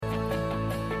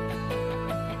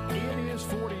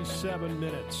7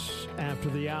 minutes after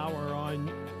the hour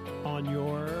on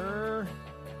your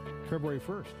February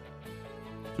 1st.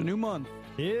 It's a new month.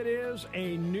 It is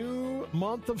a new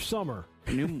month of summer.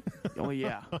 Oh,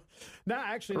 yeah. No,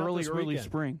 actually, not this Early weekend.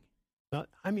 spring.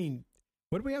 I mean,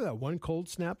 what did we have, that one cold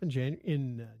snap in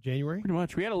January? Pretty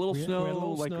much. We had a little snow, We had a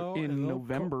little snow and a in little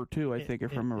November, too, I think,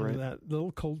 if I remember right. That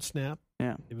little cold snap.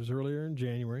 Yeah. It was earlier in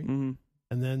January. Mm-hmm.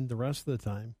 And then the rest of the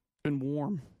time. Been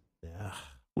warm. Yeah.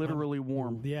 Literally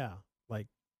warm. Yeah. Like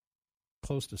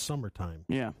close to summertime.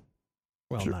 Yeah.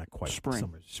 Well, not quite spring.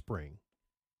 Summer, spring.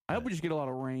 I hope we just get a lot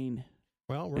of rain.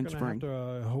 Well, we're going to have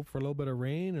to hope for a little bit of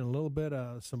rain and a little bit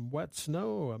of some wet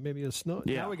snow, maybe a snow.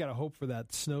 Yeah. Now we got to hope for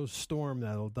that snowstorm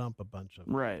that'll dump a bunch of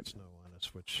snow on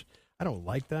us, which I don't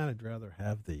like that. I'd rather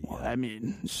have the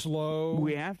slow.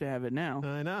 We have to have it now.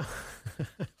 I know.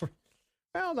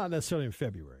 Well, not necessarily in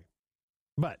February.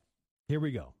 But here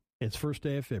we go. It's first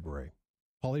day of February.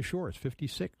 Pauly Shore is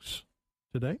 56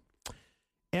 today.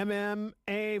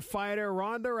 MMA fighter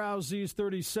Ronda Rousey's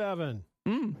 37.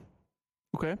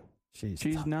 Okay. She's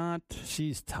tough. Not.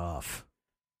 She's tough.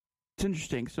 It's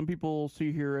interesting. Some people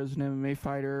see her as an MMA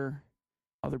fighter.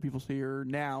 Other people see her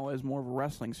now as more of a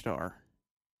wrestling star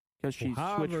because she's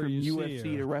switched from UFC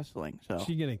to wrestling. So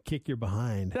she's gonna kick your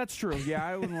behind. That's true. Yeah,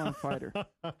 I wouldn't want to fight her.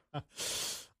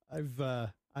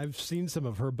 I've seen some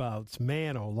of her bouts.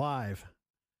 Man, alive.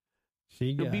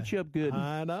 She'll beat you up good.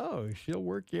 I know. She'll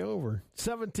work you over.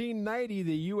 1790,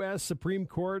 the U.S. Supreme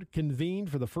Court convened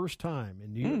for the first time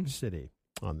in New York City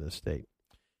on this date.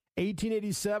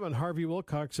 1887, Harvey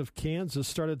Wilcox of Kansas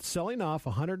started selling off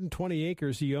 120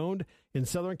 acres he owned in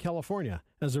Southern California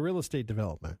as a real estate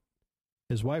development.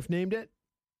 His wife named it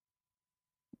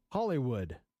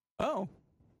Hollywood. Oh.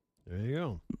 There you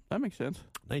go. That makes sense.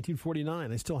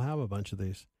 1949. I still have a bunch of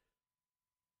these.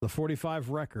 The 45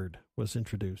 record was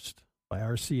introduced by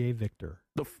RCA Victor.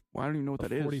 I don't even know what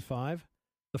that is. 45?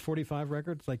 The 45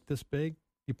 record's like this big.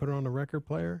 You put it on a record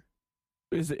player.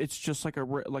 It's just like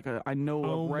I know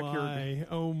a record.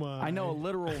 Oh my! I know a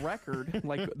literal record,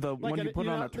 like the one you put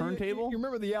on a turntable. You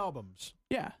remember the albums?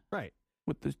 Yeah, right.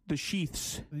 With the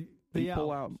sheaths. The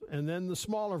pull out, and then the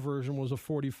smaller version was a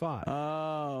 45.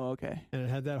 Oh, okay. And it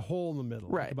had that hole in the middle,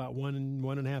 right? Like about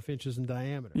 1.5 inches in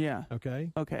diameter. Yeah.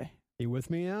 Okay. Okay. You with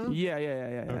me now? Yeah.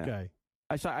 Okay.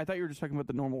 I thought you were just talking about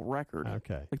the normal record.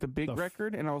 Okay. Like the big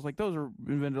record, and I was like, those were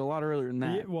invented a lot earlier than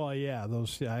that. Yeah, well, yeah,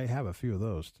 those. Yeah, I have a few of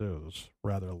those too. Those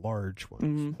rather large ones.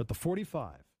 Mm-hmm. But the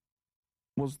 45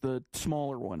 was the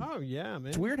smaller one. Oh yeah, man.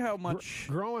 It's weird how much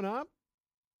growing up.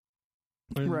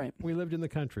 Right. We lived in the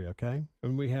country, okay,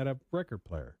 and we had a record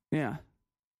player. Yeah.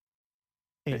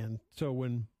 And so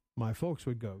when my folks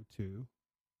would go to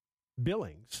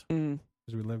Billings, because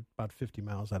we lived about 50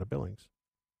 miles out of Billings.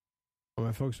 When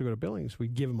my folks would go to Billings,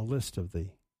 we'd give them a list of the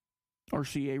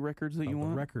RCA records that you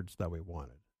want, records that we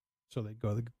wanted. So they'd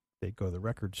go to the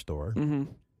record store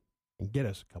and get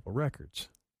us a couple records,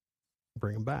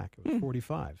 bring them back. It was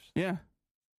 45s. Yeah,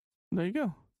 there you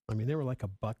go. I mean, they were like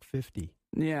 $1.50.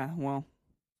 Yeah, well,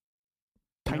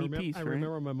 tiny piece. I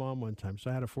remember my mom one time. So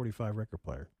I had a 45 record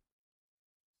player.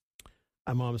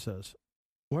 My mom says,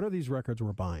 "What are these records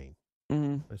we're buying?"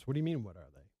 I said, "What do you mean? What are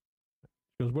they?"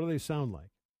 She goes, "What do they sound like?"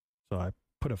 So I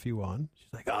put a few on.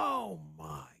 She's like, "Oh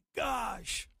my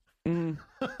gosh, blown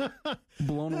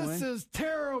away. This is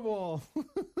terrible."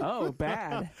 Oh,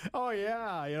 bad. Oh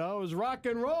yeah, it was rock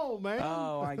and roll, man.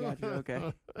 Oh, I got you.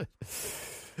 Okay.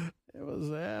 It was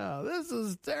this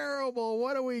is terrible.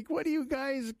 What are you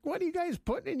guys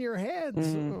putting in your heads?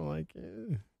 I'm like,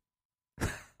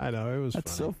 I know, it was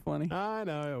That's funny. so funny. I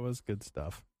know, it was good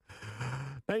stuff.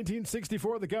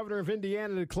 1964, the governor of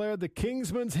Indiana declared the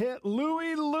Kingsmen's hit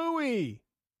Louie Louie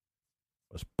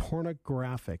was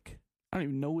pornographic. I don't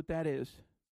even know what that is.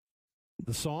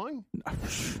 The song?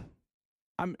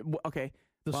 I'm okay.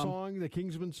 The song, the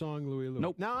Kingsman song, Louie Louie.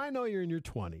 Nope. Now, I know you're in your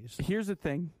 20s. Here's the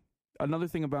thing. Another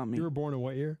thing about me. You were born in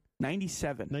what year?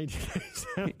 97.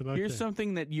 1997. Okay. Here's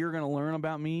something that you're going to learn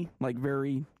about me, like,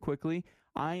 very quickly.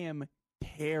 I am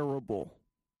terrible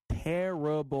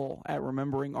at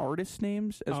remembering artist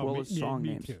names as well as song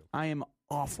names. Too. I am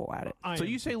awful at it. So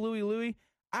you say Louie Louie,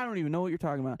 I don't even know what you're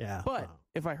talking about. Yeah, but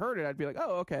if I heard it, I'd be like,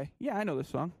 oh, okay. Yeah, I know this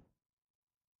song.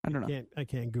 I don't know. I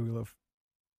can't Google it.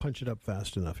 Punch it up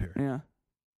fast enough here. Yeah.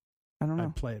 I don't know.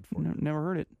 I'll play it for you. Never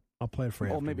heard it. I'll play it for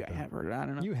you. Oh, maybe I have heard it. I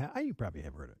don't know. You probably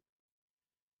have heard it.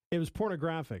 It was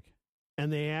pornographic.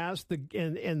 And they asked the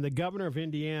governor of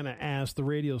Indiana asked the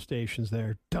radio stations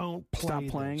there, don't stop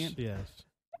playing it. Yes.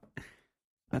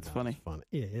 That's funny. It's funny.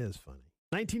 It is funny.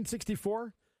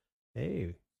 1964.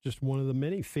 Hey, just one of the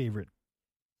many favorite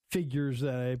figures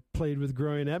that I played with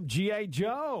growing up. G.I.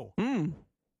 Joe.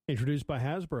 Introduced by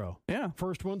Hasbro. Yeah.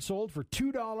 First one sold for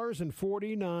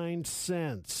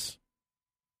 $2.49.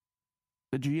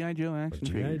 The G.I. Joe action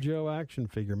figure. G.I. Joe action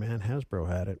figure, man. Hasbro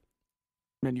had it.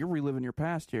 Man, you're reliving your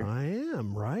past here. I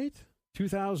am, right?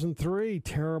 2003,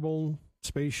 terrible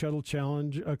Space Shuttle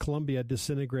Challenge. Columbia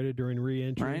disintegrated during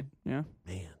re-entry. Right, yeah.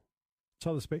 Man.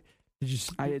 Saw the space. Did you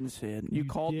see? I didn't see it. You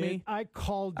called me? I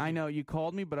called you. I know, you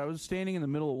called me, but I was standing in the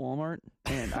middle of Walmart,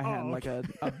 and I had like a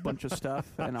bunch of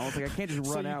stuff, and I was like, I can't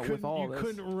just run out with all this. You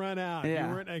couldn't run out. Yeah.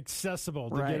 You weren't accessible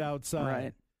to get outside.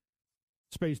 Right.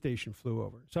 Space station flew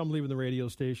over. So I'm leaving the radio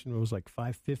station. It was like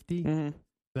 5:50. Mm-hmm.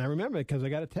 And I remember it because I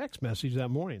got a text message that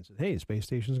morning and said, hey, the space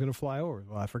station's going to fly over.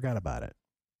 Well, I forgot about it.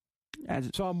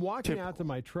 So I'm walking out to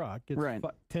my truck. It's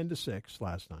 10 to 6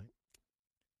 last night.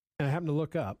 And I happen to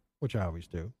look up, which I always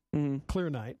do. Mm-hmm. Clear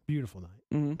night, beautiful night.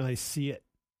 Mm-hmm. And I see it.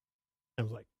 I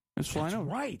was like, it's flying over.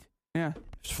 Right. Yeah.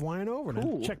 It's flying over.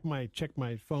 Cool. And I checked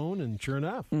my phone, and sure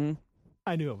enough,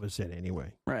 I knew it was it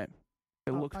anyway. Right.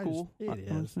 It looks cool. It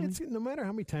is. It's, no matter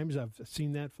how many times I've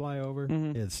seen that fly over,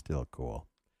 it's still cool.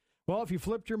 Well, if you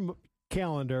flipped your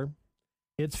calendar,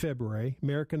 it's February,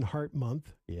 American Heart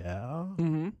Month. Yeah.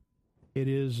 Mm-hmm. It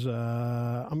is.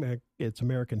 It's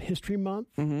American History Month.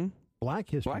 Mm-hmm. Black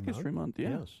History Month.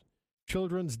 Yeah. Yes.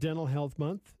 Children's Dental Health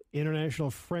Month. International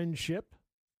Friendship.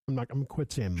 I'm gonna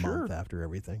quit saying month after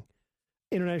everything.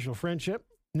 International Friendship.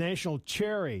 National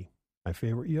Cherry. My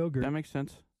favorite yogurt. That makes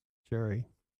sense. Cherry.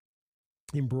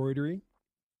 Embroidery.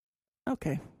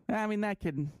 Okay. I mean, I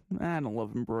don't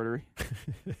love embroidery.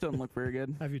 It doesn't look very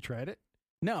good. Have you tried it?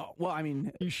 No. Well, I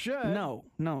mean. You should. No.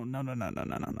 I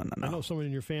know someone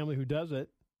in your family who does it.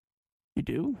 You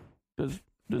do? Does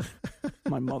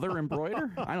my mother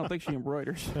embroider? I don't think she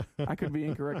embroiders. I could be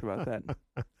incorrect about that.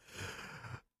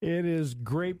 It is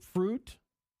grapefruit.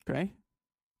 Okay.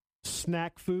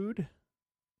 Snack food.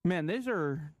 Man,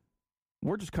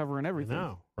 we're just covering everything.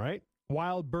 No, right?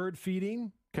 Wild bird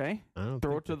feeding. Okay.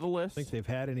 Throw it to the list. I think they've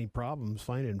had any problems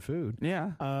finding food.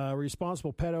 Yeah.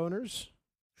 Responsible pet owners.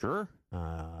 Sure.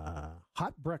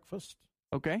 Hot breakfast.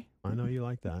 Okay. I know you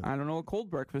like that. I don't know what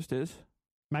cold breakfast is.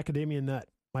 Macadamia nut.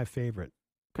 My favorite.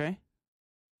 Okay.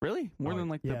 Really? More than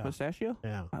like the pistachio?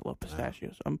 Yeah. I love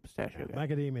pistachios. I'm a pistachio guy.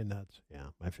 Macadamia nuts. Yeah,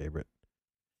 my favorite.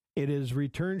 It is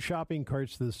return shopping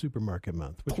carts to the supermarket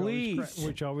month.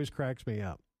 Which always cracks me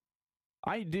up.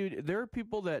 There are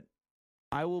people that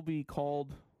I will be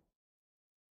called.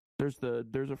 There's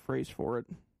a phrase for it.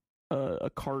 A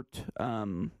cart.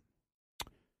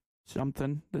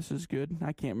 Something. This is good.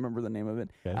 I can't remember the name of it.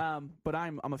 Okay. But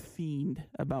I'm a fiend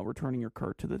about returning your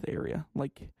cart to the area.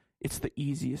 Like, it's the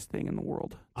easiest thing in the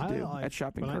world to do at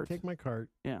shopping carts. When I take my cart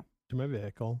to my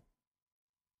vehicle,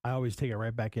 I always take it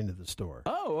right back into the store.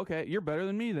 Oh, okay. You're better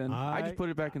than me then. I just put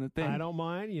it back in the thing. I don't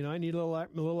mind. I need a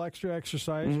little extra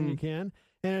exercise when you can.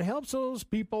 And it helps those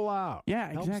people out. Yeah,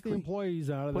 exactly. Helps the employees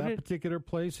out of that particular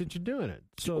place that you're doing it.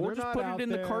 So or just put it in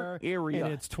the cart area.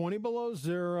 And it's 20 below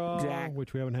zero,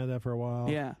 which we haven't had that for a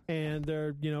while. Yeah. And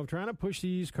they're, trying to push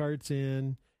these carts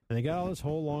in, and they got all this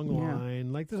whole long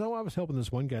line. Like this, I was helping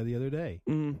this one guy the other day.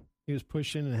 He was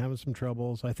pushing and having some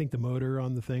troubles. I think the motor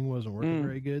on the thing wasn't working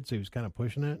very good, so he was kind of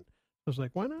pushing it. I was like,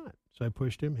 why not? So I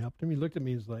pushed him, helped him. He looked at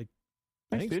me, he's like,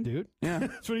 thanks, dude. Yeah.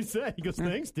 That's what he said. He goes,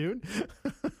 thanks, dude.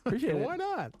 Appreciate it. Why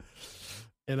not?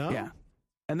 Yeah.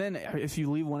 And then if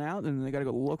you leave one out, then they got to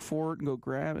go look for it and go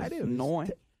grab it. It's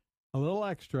annoying. A little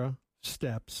extra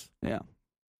steps. Yeah.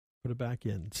 Put it back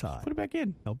inside. Put it back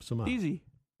in. Helps them out. Easy.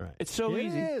 Right. It's so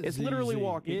easy. It's literally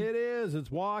walking. It is.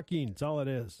 It's walking. It's all it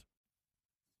is.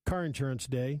 Car insurance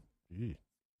day.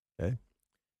 Okay.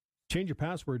 Change your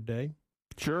password day.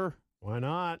 Sure. Why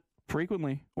not?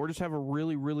 Frequently. Or just have a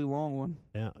really, really long one.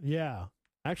 Yeah.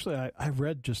 Actually, I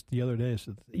read just the other day,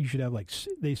 so you should have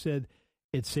they said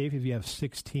it's safe if you have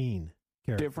 16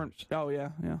 characters. Different. Oh, yeah.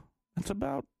 That's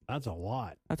a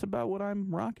lot. That's about what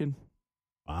I'm rocking.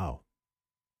 Wow.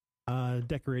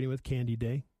 Decorating with candy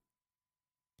day.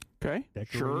 Okay.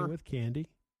 Decorating with candy.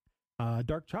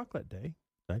 Dark chocolate day.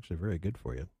 It's actually very good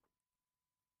for you.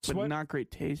 But not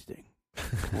great tasting.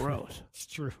 Gross. It's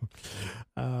true.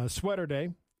 Sweater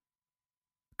day.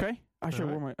 Okay. I should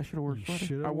have worn a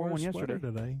sweater. I wore one yesterday.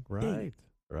 Today. Right.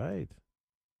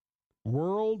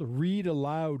 World Read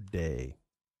Aloud Day.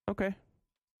 Okay.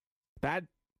 That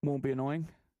won't be annoying.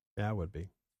 Yeah, it would be.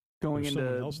 Going There's into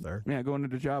someone else there. Yeah, going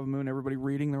into Java Moon, everybody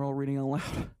reading, they're all reading aloud.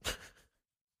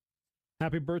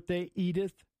 Happy birthday,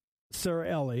 Edith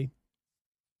Sarelli.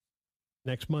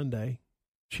 Next Monday,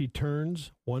 she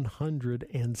turns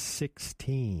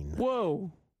 116.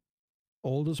 Whoa.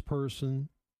 Oldest person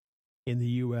in the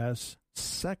U.S.,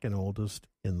 second oldest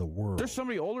in the world. There's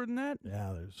somebody older than that?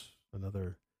 Yeah, there's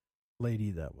another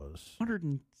lady that was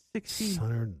 116.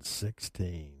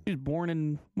 116. She was born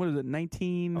in,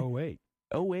 1908?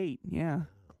 08, yeah.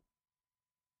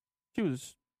 She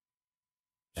was...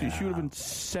 She would have been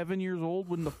 7 years old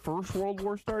when the First World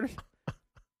War started.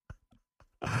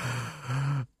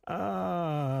 Yeah.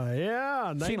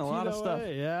 Seen a lot of stuff.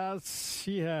 Yeah,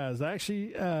 she has.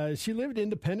 Actually, she lived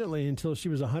independently until she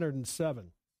was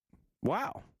 107.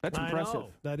 Wow. That's impressive. I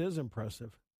know. That is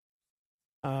impressive.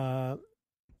 Does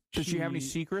she have any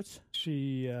secrets?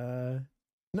 No.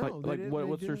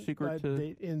 What's her secret?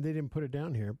 They didn't put it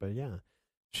down here, but yeah.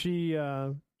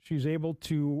 She's able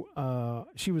to.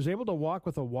 She was able to walk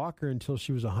with a walker until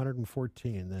she was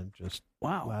 114, and then just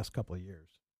last couple of years.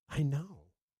 I know.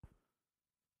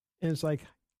 And it's like,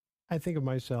 I think of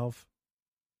myself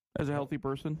as a healthy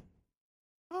person.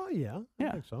 Oh yeah,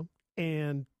 I think so.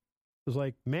 And it was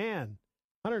like, man,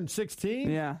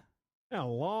 116. Yeah, a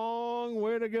long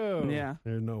way to go. Yeah,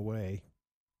 there's no way.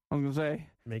 I was gonna say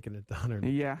making it to 100.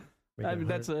 Yeah,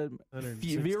 that's a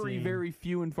very, very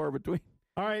few and far between.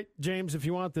 All right, James, if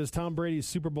you want this, Tom Brady's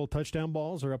Super Bowl touchdown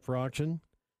balls are up for auction.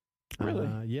 Really?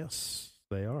 Yes,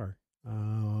 they are.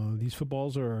 These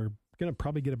footballs are going to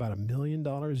probably get about $1 million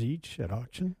each at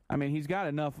auction. I mean, he's got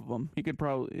enough of them. He could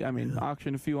probably,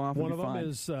 auction a few off. One of them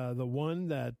is the one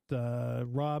that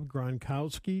Rob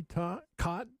Gronkowski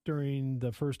caught during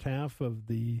the first half of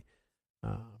the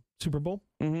Super Bowl.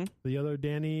 Mm-hmm. The other,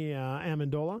 Danny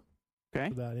Amendola. Okay.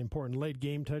 For that important late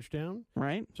game touchdown.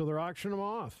 Right. So they're auctioning them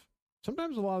off.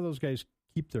 Sometimes a lot of those guys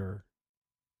keep their...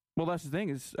 Well, that's the thing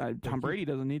is Tom Brady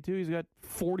doesn't need to. He's got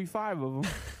 45 of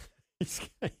them.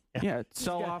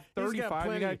 Sell off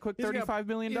 35. You got to cook $35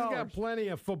 million. He's got plenty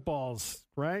of footballs,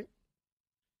 right?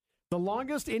 The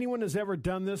longest anyone has ever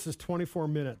done this is 24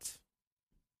 minutes.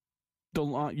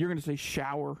 You're going to say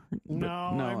shower. No,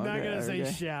 I'm not going to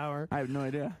say shower. I have no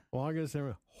idea. Longest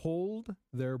ever. Hold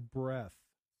their breath.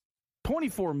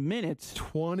 24 minutes?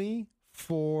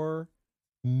 24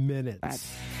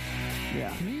 minutes.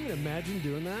 Yeah. Can you even imagine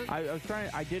doing that? I was trying.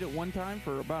 I did it one time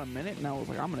for about a minute, and I was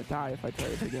like, I'm going to die if I try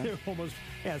this again.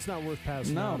 It's not worth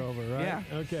passing out over, right? Yeah.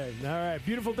 Okay. All right.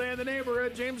 Beautiful day in the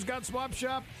neighborhood. James Got Swap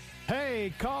Shop.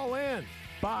 Hey, call in.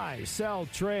 Buy, sell,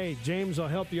 trade. James will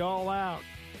help you all out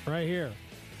right here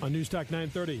on Newstalk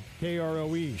 930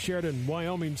 KROE, Sheridan,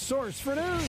 Wyoming. Source for news.